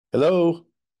Hello.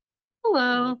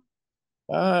 Hello.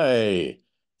 Hi.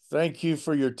 Thank you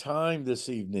for your time this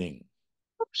evening.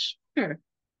 Oh, sure.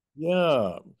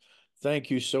 Yeah.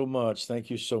 Thank you so much. Thank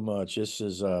you so much. This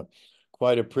is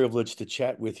quite a privilege to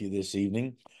chat with you this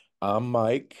evening. I'm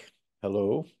Mike.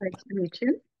 Hello. Nice to meet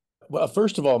you. Well,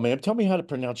 first of all, ma'am, tell me how to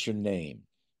pronounce your name.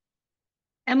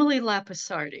 Emily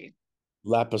Lapisardi.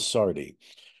 Lapisardi.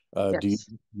 Do you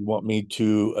Yes. want me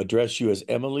to address you as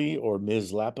Emily or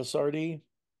Ms. Lapisardi?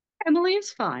 Emily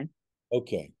is fine.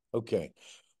 Okay. Okay.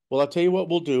 Well, I'll tell you what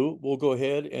we'll do. We'll go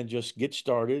ahead and just get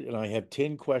started, and I have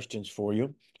 10 questions for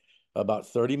you. About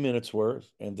 30 minutes worth,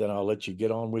 and then I'll let you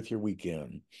get on with your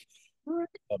weekend. All right.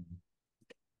 Um,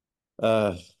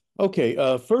 Uh,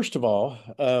 okay, first of all,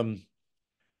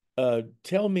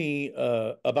 tell me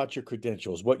about your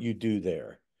credentials, what you do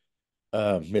there,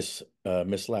 Miss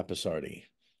Lapisardi.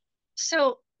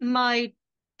 So my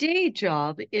day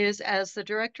job is as the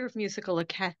director of musical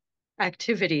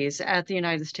activities at the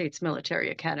United States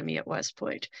Military Academy at West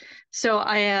Point. So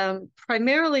I am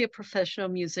primarily a professional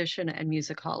musician and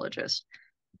musicologist,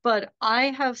 but I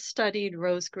have studied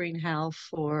Rose Greenhow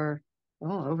for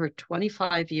over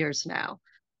 25 years now.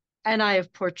 And I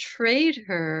have portrayed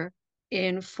her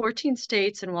in 14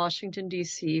 states and Washington,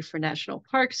 D.C. for National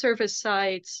Park Service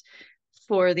sites,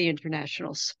 for the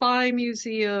International Spy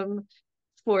Museum,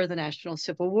 for the National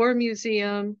Civil War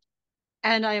Museum.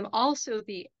 And I am also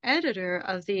the editor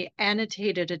of the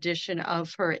annotated edition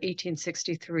of her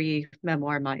 1863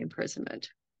 memoir, My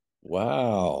Imprisonment.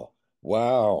 Wow.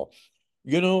 Wow.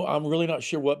 I'm really not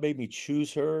sure what made me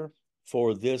choose her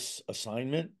for this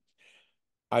assignment.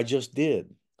 I just did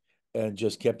and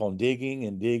just kept on digging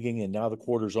and digging, and now the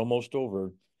quarter's almost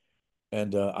over,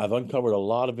 and I've uncovered a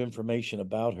lot of information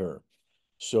about her.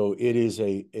 So it is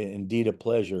indeed a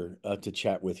pleasure to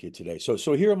chat with you today. So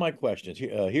here are my questions.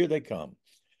 Here they come.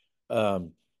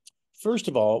 Um, First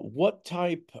of all, what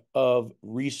type of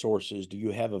resources do you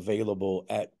have available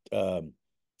at? I'm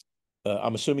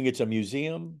assuming it's a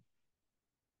museum.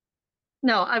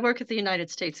 No, I work at the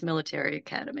United States Military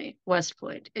Academy, West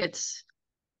Point. It's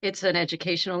an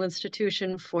educational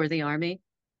institution for the Army.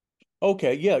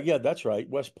 Okay, yeah, yeah, that's right,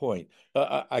 West Point.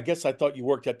 I guess I thought you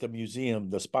worked at the museum,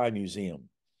 the Spy Museum.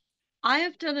 I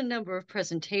have done a number of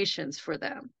presentations for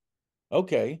them.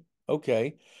 Okay,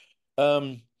 okay.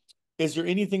 Um, is there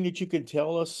anything that you can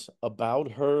tell us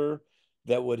about her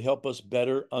that would help us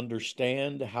better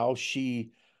understand how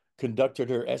she conducted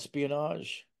her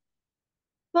espionage?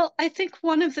 Well, I think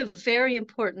one of the very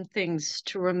important things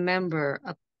to remember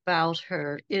about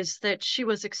her is that she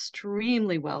was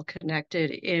extremely well connected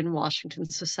in Washington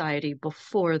society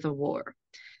before the war.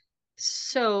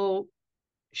 So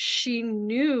she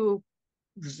knew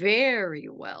very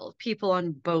well people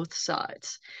on both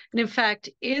sides. And in fact,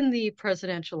 in the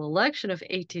presidential election of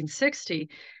 1860,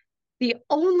 the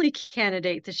only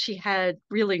candidate that she had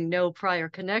really no prior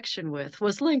connection with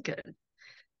was Lincoln.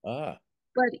 Ah,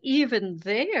 But even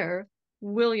there,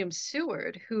 William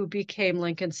Seward, who became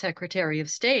Lincoln's Secretary of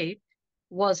State,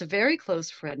 was a very close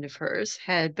friend of hers,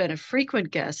 had been a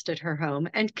frequent guest at her home,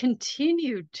 and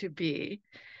continued to be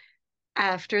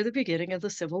after the beginning of the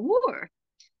Civil War.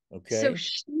 So okay.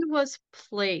 she was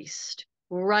placed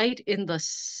right in the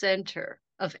center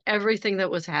of everything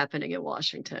that was happening in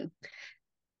Washington.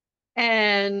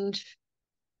 And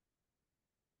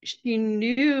she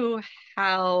knew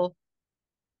how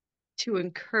to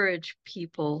encourage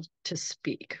people to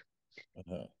speak.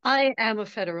 Uh-huh. I am a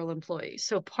federal employee.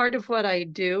 So part of what I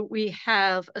do, we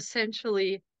have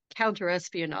essentially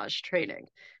counter-espionage training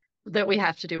that we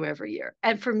have to do every year.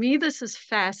 And for me, this is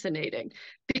fascinating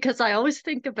because I always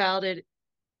think about it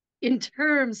in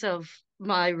terms of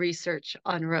my research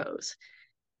on Rose.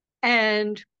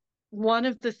 And one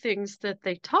of the things that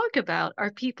they talk about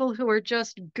are people who are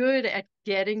just good at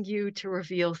getting you to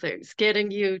reveal things,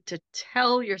 getting you to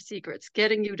tell your secrets,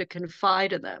 getting you to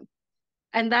confide in them.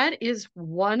 And that is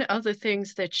one of the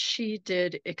things that she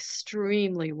did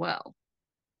extremely well.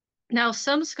 Now,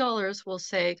 some scholars will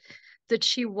say that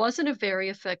she wasn't a very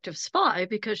effective spy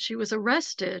because she was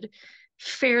arrested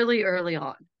fairly early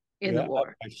on in the Yeah, I,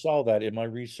 war. I saw that in my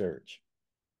research.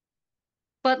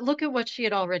 But look at what she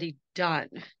had already done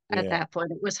at Yeah. that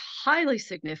point. It was highly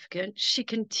significant. She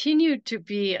continued to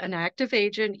be an active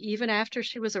agent even after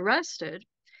she was arrested.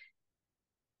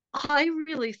 I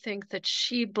really think that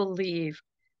she believed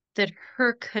that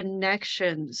her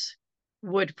connections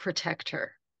would protect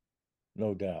her.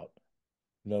 No doubt.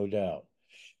 No doubt.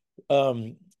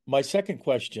 My second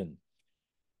question,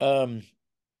 um,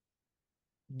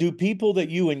 do people that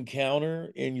you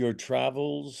encounter in your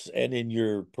travels and in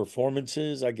your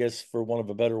performances, I guess for want of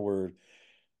a better word,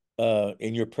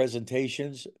 in your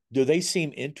presentations? Do they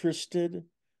seem interested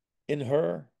in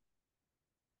her?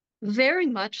 Very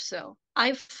much so.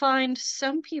 I find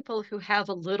some people who have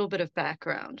a little bit of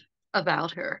background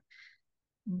about her,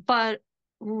 but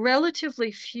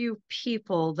relatively few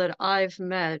people that I've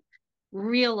met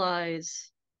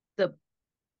realize the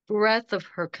breadth of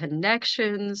her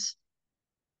connections,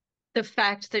 the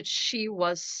fact that she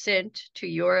was sent to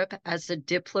Europe as a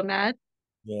diplomat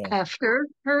Yeah, after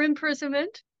her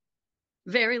imprisonment,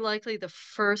 very likely the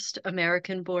first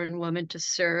American-born woman to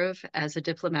serve as a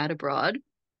diplomat abroad.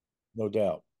 no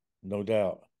doubt. No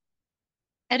doubt.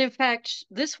 And in fact,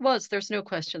 there's no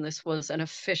question this was an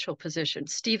official position.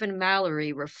 Stephen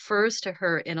Mallory refers to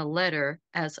her in a letter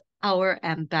as our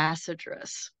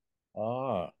ambassadress.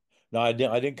 Ah, now I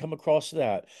didn't come across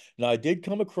that. Now I did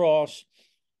come across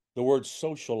the word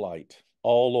socialite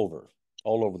all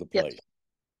over the place. Yes.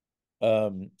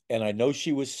 And I know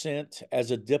she was sent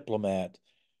as a diplomat,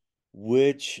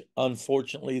 which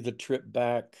unfortunately the trip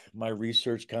back, my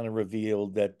research kind of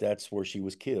revealed that that's where she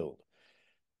was killed.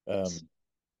 Yes.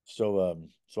 Um,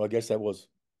 so I guess that was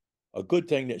a good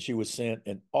thing that she was sent,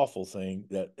 an awful thing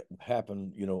that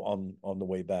happened, on the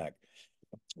way back.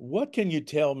 What can you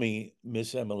tell me,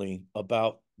 Miss Emily,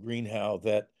 about Greenhow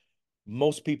that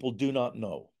most people do not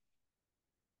know?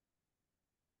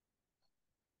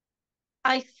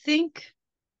 I think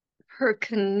her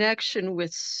connection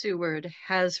with Seward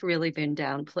has really been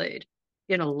downplayed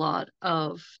in a lot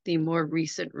of the more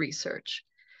recent research.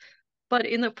 But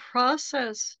in the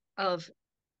process of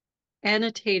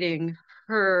annotating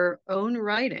her own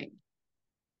writing,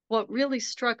 what really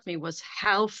struck me was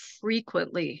how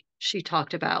frequently she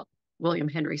talked about William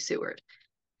Henry Seward,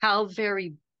 how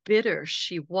very bitter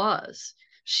she was.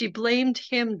 She blamed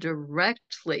him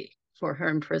directly for her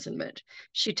imprisonment.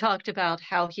 She talked about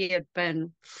how he had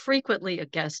been frequently a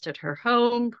guest at her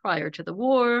home prior to the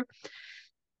war.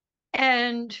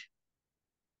 And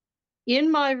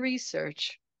in my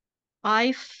research,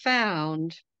 I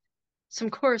found some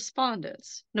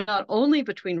correspondence, not only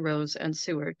between Rose and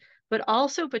Seward, but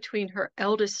also between her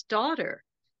eldest daughter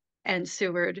and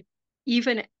Seward,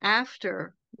 even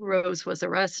after Rose was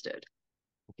arrested.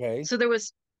 Okay. So there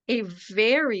was a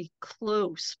very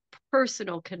close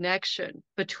personal connection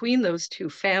between those two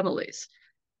families.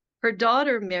 Her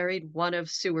daughter married one of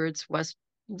Seward's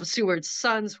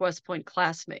son's West Point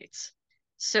classmates.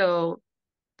 So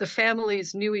the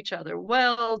families knew each other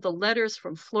well. The letters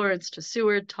from Florence to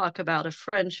Seward talk about a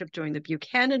friendship during the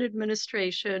Buchanan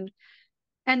administration.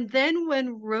 And then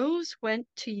when Rose went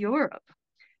to Europe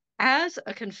as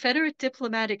a Confederate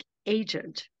diplomatic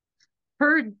agent,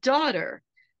 her daughter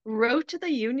wrote to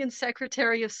the Union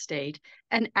Secretary of State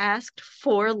and asked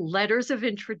for letters of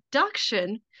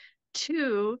introduction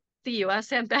to the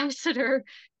US ambassador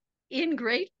in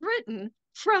Great Britain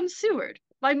from Seward.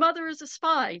 My mother is a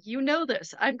spy. You know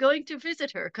this. I'm going to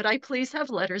visit her. Could I please have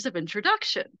letters of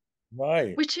introduction?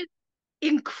 Right. Which is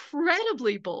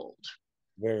incredibly bold.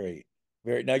 Very,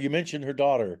 very. Now you mentioned her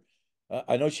daughter.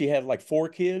 I know she had like four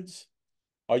kids.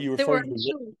 Are you There were referring to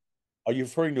actually, are you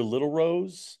referring to Little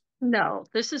Rose? no,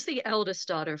 this is the eldest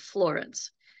daughter,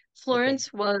 Florence. Okay.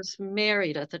 Florence was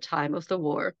married at the time of the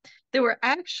war. There were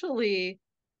actually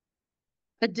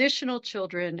additional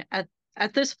children.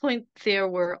 At this point, there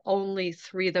were only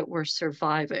three that were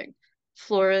surviving: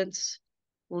 Florence,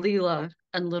 Leela,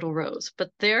 and Little Rose.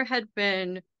 But there had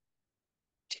been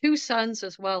two sons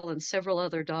as well and several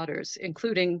other daughters,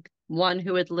 including one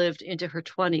who had lived into her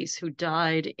 20s who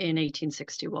died in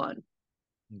 1861.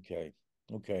 Okay.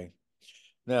 Okay.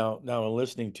 Now in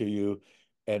listening to you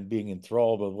and being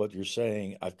enthralled with what you're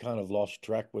saying, I've kind of lost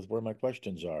track with where my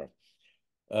questions are.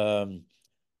 Um,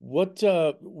 what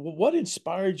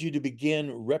inspired you to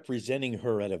begin representing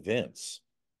her at events?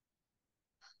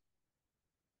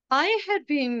 I had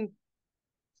been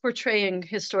portraying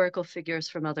historical figures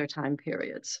from other time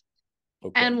periods.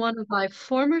 And Okay. one of my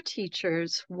former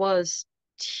teachers was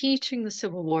teaching the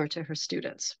Civil War to her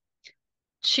students.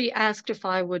 She asked if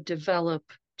I would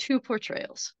develop two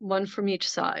portrayals, one from each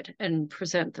side, and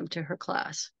present them to her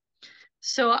class.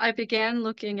 So I began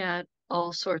looking at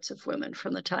all sorts of women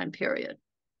from the time period.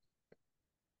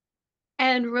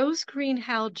 And Rose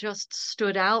Greenhow just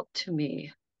stood out to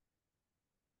me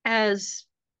as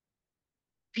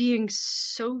being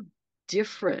so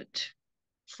different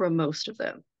from most of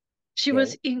them. She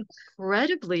was Okay.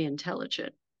 incredibly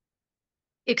intelligent,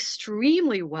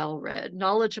 extremely well read,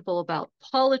 knowledgeable about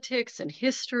politics and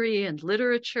history and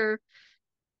literature.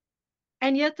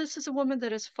 And yet, this is a woman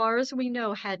that, as far as we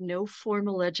know, had no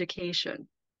formal education.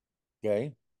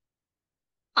 Okay.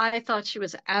 I thought she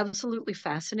was absolutely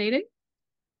fascinating.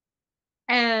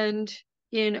 And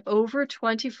in over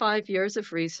 25 years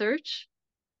of research,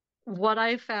 what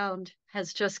I found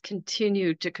has just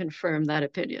continued to confirm that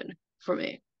opinion for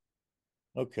me.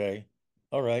 Okay.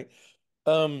 All right.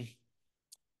 Um,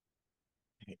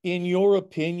 in your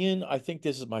opinion, I think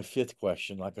this is my fifth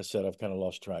question. Like I said, I've kind of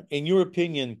lost track. In your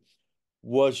opinion,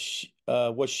 was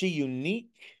she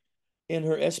unique in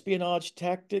her espionage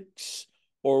tactics,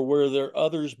 or were there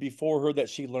others before her that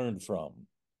she learned from?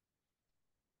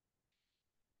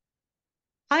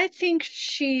 I think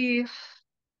she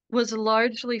was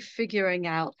largely figuring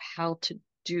out how to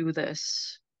do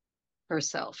this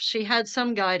herself. She had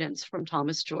some guidance from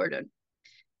Thomas Jordan,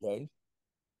 Okay.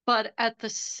 but at the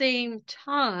same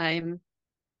time,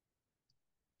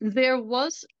 there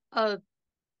was a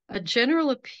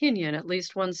general opinion, at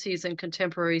least one sees in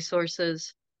contemporary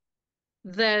sources,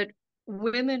 that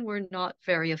women were not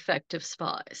very effective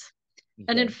spies.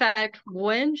 And in Okay. fact,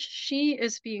 when she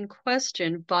is being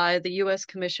questioned by the US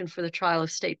Commission for the Trial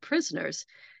of State Prisoners,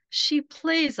 she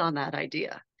plays on that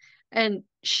idea. And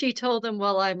she told them,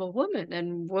 well, I'm a woman,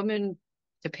 and women,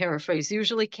 to paraphrase,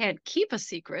 usually can't keep a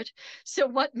secret. So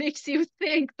what makes you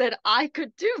think that I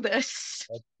could do this?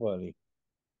 That's funny.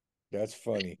 That's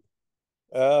funny.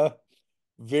 Uh,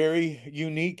 Very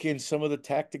unique in some of the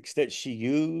tactics that she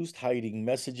used, hiding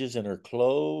messages in her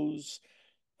clothes,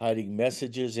 hiding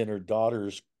messages in her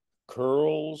daughter's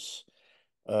curls.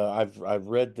 I've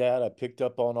read that. I picked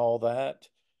up on all that.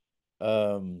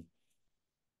 Um,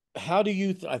 how do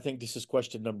you I think this is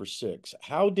question number six.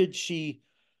 How did she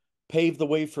pave the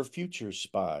way for future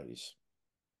spies?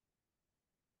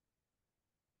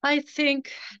 I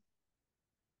think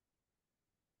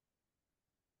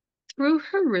through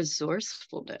her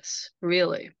resourcefulness,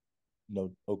 really.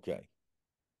 No, okay.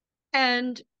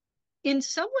 And in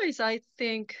some ways, I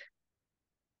think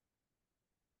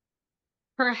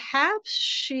perhaps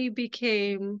she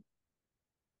became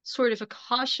sort of a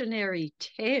cautionary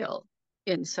tale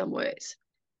in some ways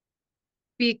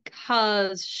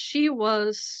because she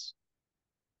was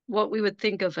what we would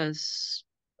think of as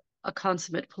a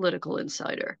consummate political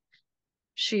insider.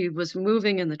 She was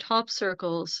moving in the top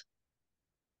circles,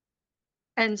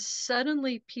 and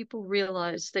suddenly people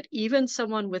realized that even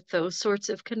someone with those sorts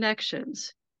of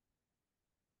connections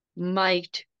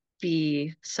might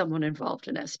be someone involved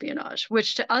in espionage,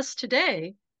 which to us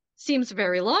today seems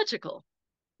very logical.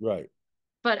 Right.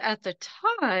 But at the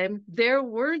time, there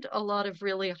weren't a lot of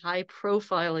really high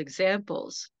profile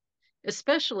examples,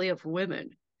 especially of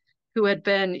women who had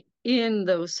been in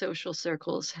those social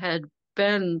circles, had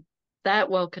been that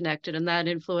well connected and that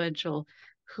influential,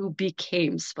 who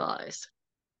became spies.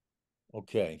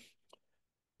 Okay.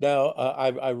 Now,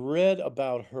 I read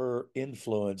about her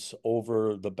influence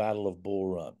over the Battle of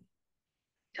Bull Run.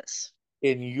 Yes.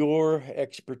 In your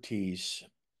expertise,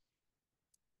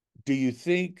 do you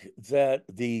think that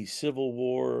the Civil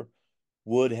War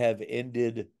would have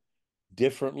ended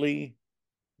differently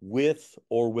with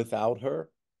or without her?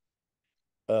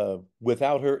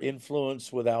 Without her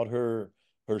influence, without her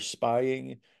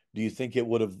spying, do you think it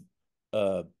would have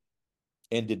uh,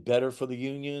 ended better for the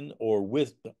Union, or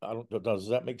with? I don't. Does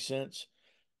that make sense?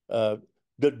 Uh,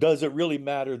 does it really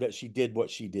matter that she did what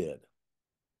she did?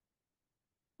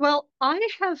 Well, I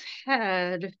have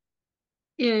had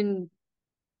in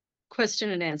question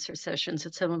and answer sessions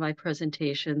at some of my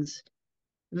presentations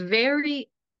very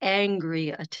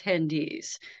angry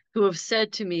attendees who have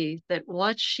said to me that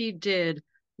what she did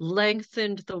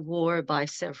lengthened the war by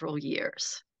several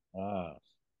years. Ah,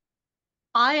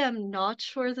 I am not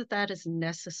sure that that is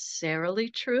necessarily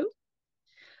true,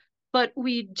 but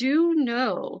we do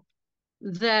know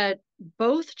that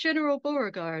both General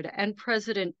Beauregard and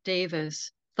President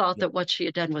Davis thought yeah, that what she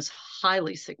had done was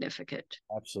highly significant.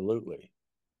 absolutely.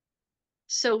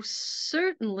 So,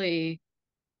 certainly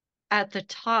at the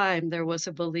time, there was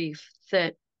a belief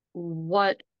that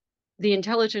what the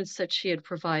intelligence that she had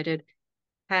provided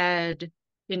had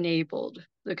enabled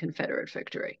the Confederate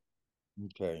victory.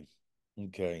 Okay,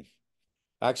 okay.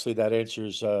 Actually, that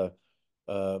answers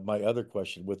my other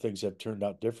question. Would things have turned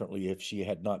out differently if she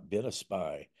had not been a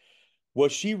spy?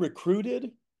 Was she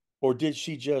recruited, or did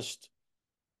she just?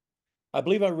 I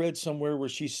believe I read somewhere where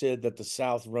she said that the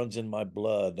South runs in my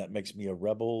blood. That makes me a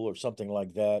rebel, or something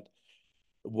like that.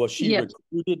 Was she Yes.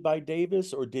 recruited by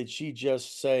Davis, or did she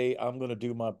just say, "I'm going to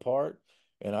do my part,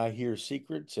 and I hear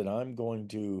secrets, and I'm going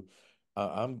to,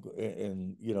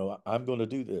 and I'm going to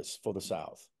do this for the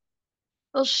South."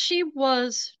 Well, she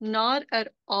was not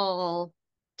at all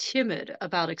timid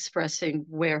about expressing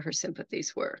where her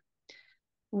sympathies were,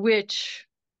 which,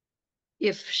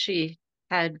 if she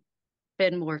had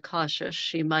been more cautious,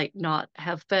 she might not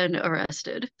have been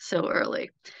arrested so early.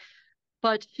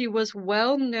 But she was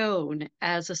well known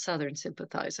as a Southern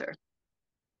sympathizer.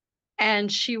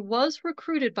 And she was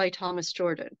recruited by Thomas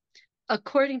Jordan.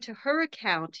 According to her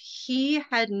account, he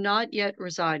had not yet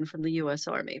resigned from the US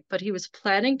Army, but he was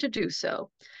planning to do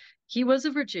so. He was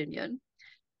a Virginian,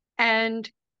 and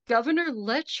Governor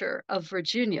Letcher of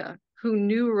Virginia, who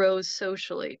knew Rose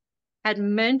socially, had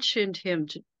mentioned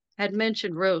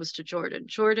Rose to Jordan.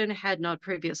 Jordan had not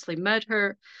previously met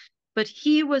her, but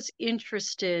he was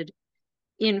interested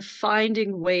in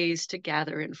finding ways to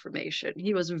gather information.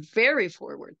 He was very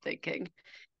forward thinking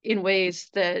in ways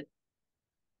that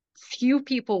few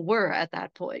people were at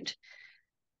that point.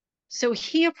 So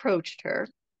he approached her.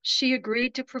 She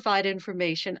agreed to provide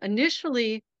information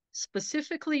initially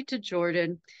specifically to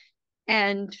Jordan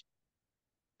and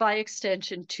by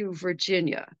extension to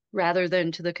Virginia rather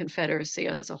than to the Confederacy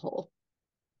as a whole.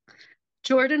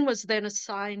 Jordan was then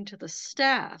assigned to the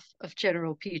staff of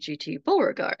General PGT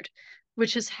Beauregard,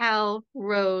 which is how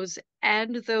Rose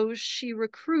and those she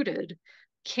recruited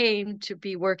came to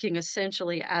be working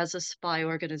essentially as a spy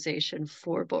organization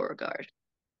for Beauregard.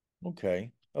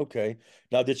 Okay. Okay.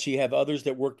 Now, did she have others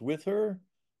that worked with her?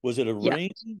 Was it a Yeah,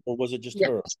 ring or was it just yeah.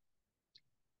 her?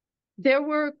 There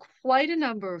were quite a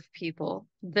number of people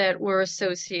that were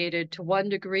associated to one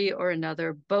degree or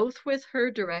another, both with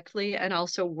her directly and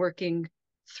also working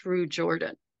through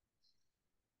Jordan.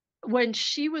 When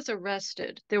she was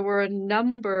arrested, there were a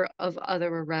number of other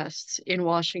arrests in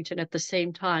Washington at the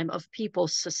same time of people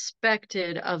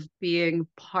suspected of being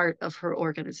part of her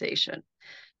organization.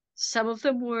 Some of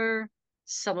them were,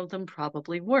 some of them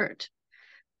probably weren't,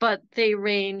 but they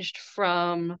ranged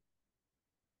from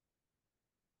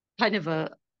kind of a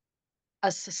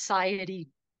society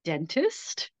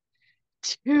dentist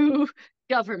to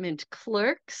government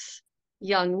clerks,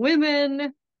 young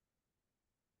women,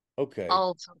 Okay.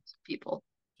 all sorts of people.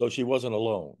 So she wasn't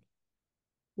alone.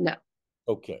 No,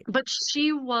 Okay. but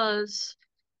she was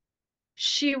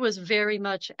very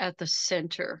much at the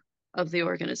center of the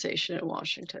organization in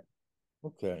Washington.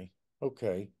 Okay.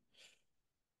 Okay.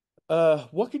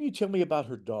 What can you tell me about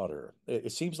her daughter?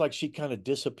 It seems like she kind of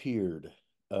disappeared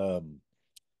um,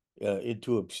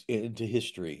 into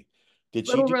history. Did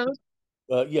she Little do?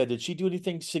 Rose, Yeah. Did she do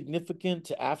anything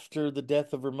significant after the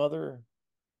death of her mother?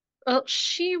 well,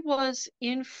 she was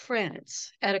in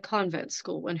France at a convent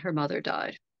school when her mother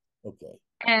died. Okay.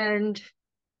 And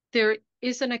there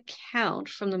is an account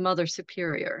from the Mother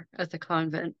Superior at the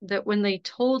convent that when they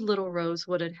told little Rose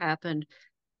what had happened,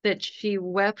 that she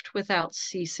wept without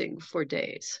ceasing for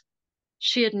days.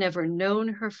 She had never known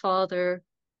her father,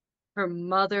 her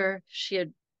mother. She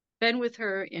had been with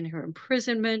her in her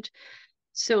imprisonment.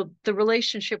 So the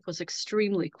relationship was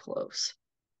extremely close.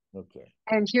 Okay.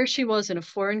 And here she was in a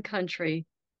foreign country,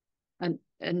 and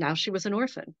now she was an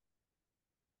orphan.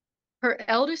 Her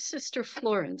eldest sister,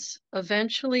 Florence,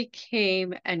 eventually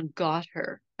came and got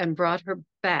her and brought her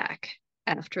back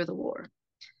after the war.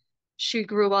 She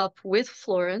grew up with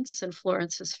Florence and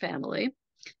Florence's family.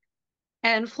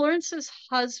 And Florence's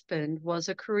husband was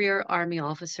a career Army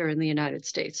officer in the United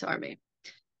States Army.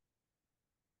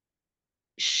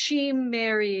 She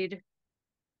married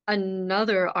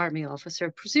another Army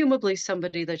officer, presumably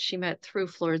somebody that she met through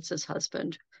Florence's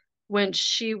husband, when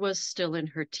she was still in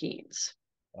her teens.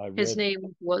 I His read.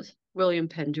 name was William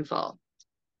Penn Duval.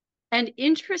 And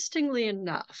interestingly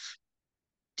enough,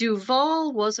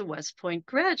 Duval was a West Point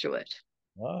graduate.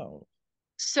 Wow.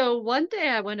 So one day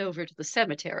I went over to the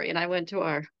cemetery and I went to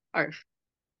our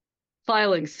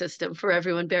filing system for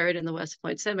everyone buried in the West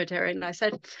Point Cemetery. And I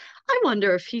said, I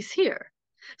wonder if he's here.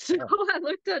 So Oh, I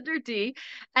looked under D,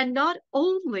 and not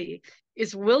only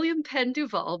is William Penn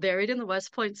Duval buried in the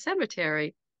West Point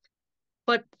Cemetery,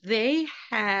 but they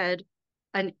had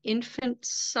an infant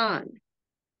son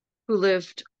who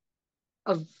lived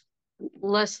of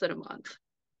less than a month,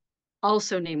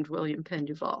 also named William Penn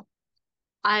Duval.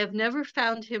 I have never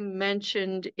found him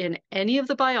mentioned in any of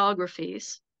the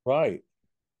biographies. right.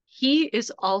 He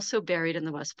is also buried in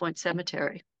the West Point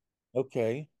Cemetery.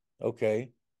 Okay. Okay.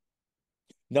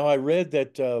 Now I read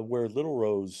that where Little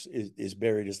Rose is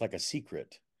buried is like a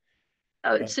secret.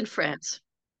 Oh, Uh, it's in France.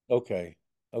 okay.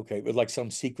 Okay. With like some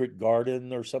secret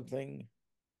garden or something.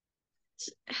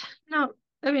 No,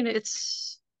 I mean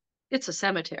it's a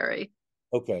cemetery.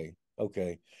 Okay.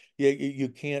 Okay. Yeah, you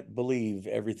can't believe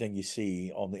everything you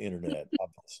see on the internet,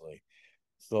 obviously.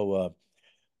 So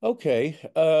okay.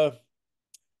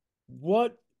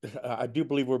 What I do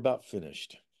believe we're about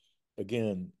finished.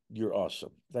 Again, you're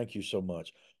awesome. Thank you so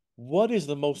much. What is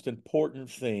the most important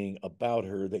thing about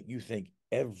her that you think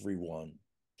everyone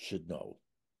should know?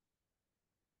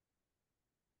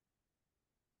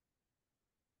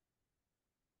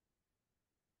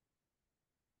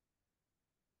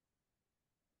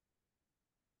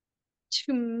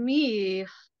 To me,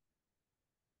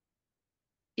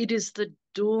 it is the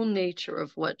dual nature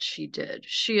of what she did.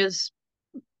 She is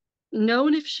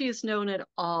known, if she is known at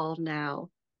all now,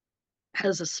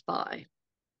 as a spy,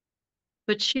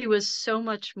 but she was so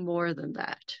much more than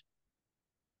that.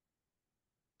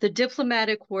 The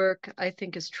diplomatic work, I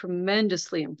think, is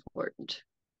tremendously important.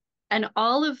 And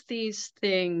all of these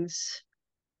things,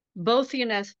 both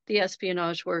the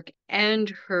espionage work and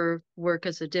her work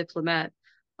as a diplomat,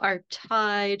 are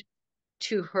tied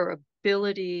to her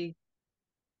ability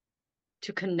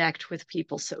to connect with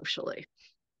people socially.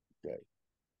 Okay.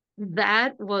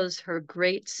 That was her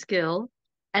great skill.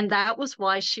 And that was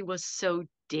why she was so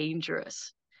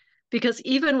dangerous. Because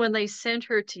even when they sent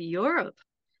her to Europe,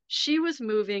 she was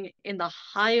moving in the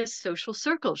highest social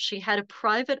circles. She had a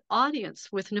private audience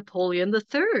with Napoleon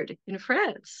III in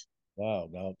France. Wow.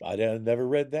 No, never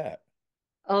read that.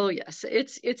 Oh yes,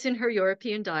 it's in her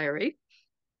European diary.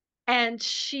 And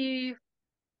she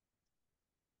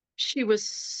was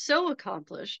so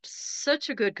accomplished, such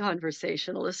a good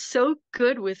conversationalist, so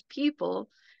good with people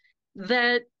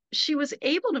that she was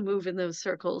able to move in those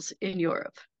circles in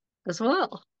Europe as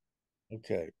well.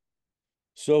 Okay.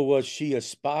 So was she a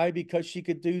spy because she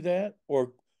could do that,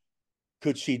 or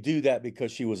could she do that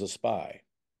because she was a spy?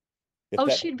 If Oh,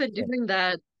 that she'd makes been sense. doing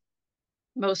that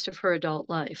most of her adult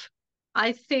life.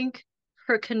 I think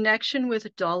her connection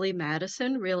with Dolly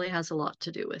Madison really has a lot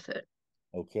to do with it.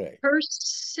 Okay. Her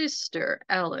sister,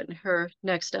 Ellen, her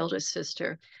next eldest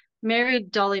sister, married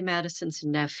Dolly Madison's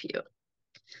nephew.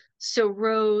 So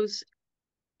Rose,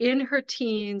 in her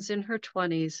teens, in her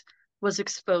 20s, was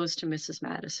exposed to Mrs.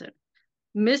 Madison.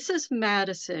 Mrs.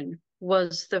 Madison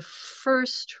was the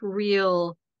first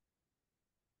real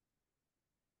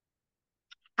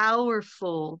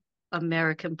powerful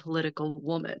American political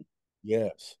woman.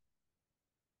 Yes.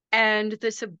 And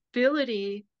this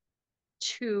ability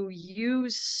to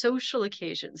use social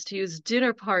occasions, to use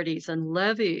dinner parties and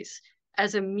levees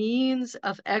as a means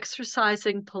of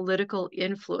exercising political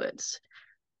influence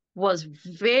was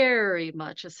very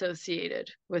much associated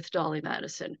with Dolly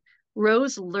Madison.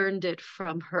 Rose learned it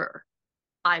from her,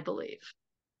 I believe.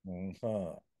 Uh-huh.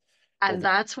 Well, And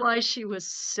that's why she was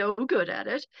so good at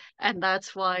it. And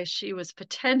that's why she was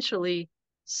potentially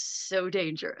so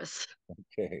dangerous.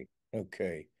 okay.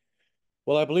 Okay.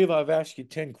 Well, I believe I've asked you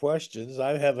 10 questions.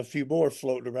 I have a few more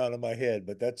floating around in my head,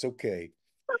 but that's okay.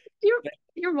 You're Thank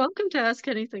you're welcome to ask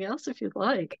anything else if you'd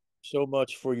like. you so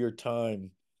much for your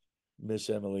time, Miss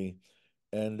Emily.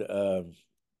 And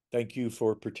thank you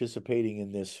for participating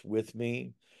in this with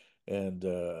me. And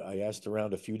I asked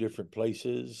around a few different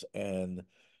places, and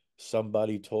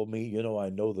somebody told me, I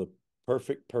know the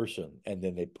perfect person. And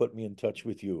then they put me in touch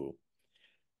with you.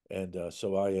 And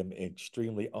so I am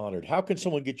extremely honored. How can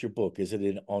someone get your book? Is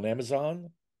it on Amazon?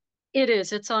 It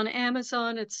is. It's on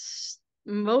Amazon. It's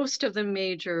most of the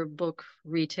major book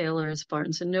retailers,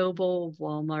 Barnes and Noble,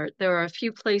 Walmart. There are a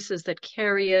few places that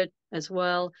carry it as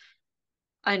well.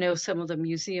 I know some of the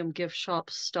museum gift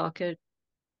shops stock it.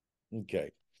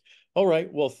 Okay. All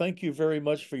right. Well, thank you very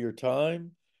much for your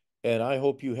time. And I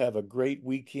hope you have a great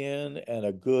weekend and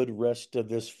a good rest of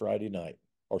this Friday night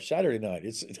or Saturday night.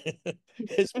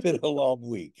 It's been a long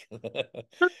week.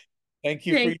 Thank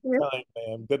you for Thank your you. time,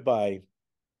 ma'am. Goodbye.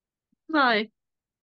 Bye.